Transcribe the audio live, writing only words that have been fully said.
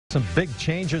Some big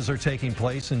changes are taking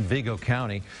place in Vigo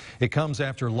County. It comes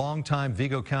after longtime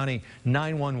Vigo County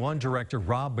 911 Director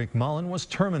Rob McMullen was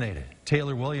terminated.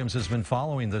 Taylor Williams has been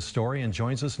following this story and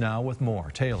joins us now with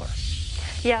more. Taylor.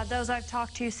 Yeah, those I've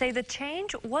talked to say the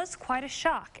change was quite a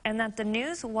shock and that the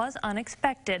news was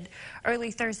unexpected. Early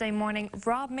Thursday morning,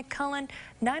 Rob McMullen,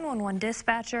 911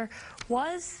 dispatcher,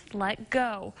 was let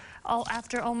go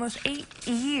after almost 8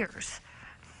 years.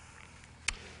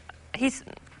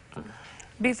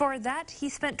 Before that, he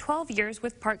spent 12 years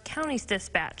with Park County's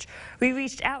dispatch. We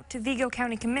reached out to Vigo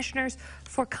County commissioners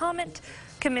for comment.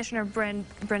 Commissioner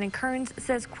Brennan Kearns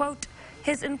says, quote,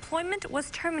 "His employment was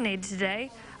terminated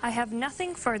today. I have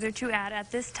nothing further to add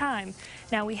at this time."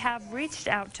 Now, we have reached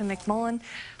out to McMullen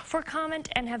for comment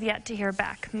and have yet to hear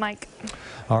back. Mike.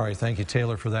 All right, thank you,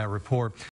 Taylor, for that report.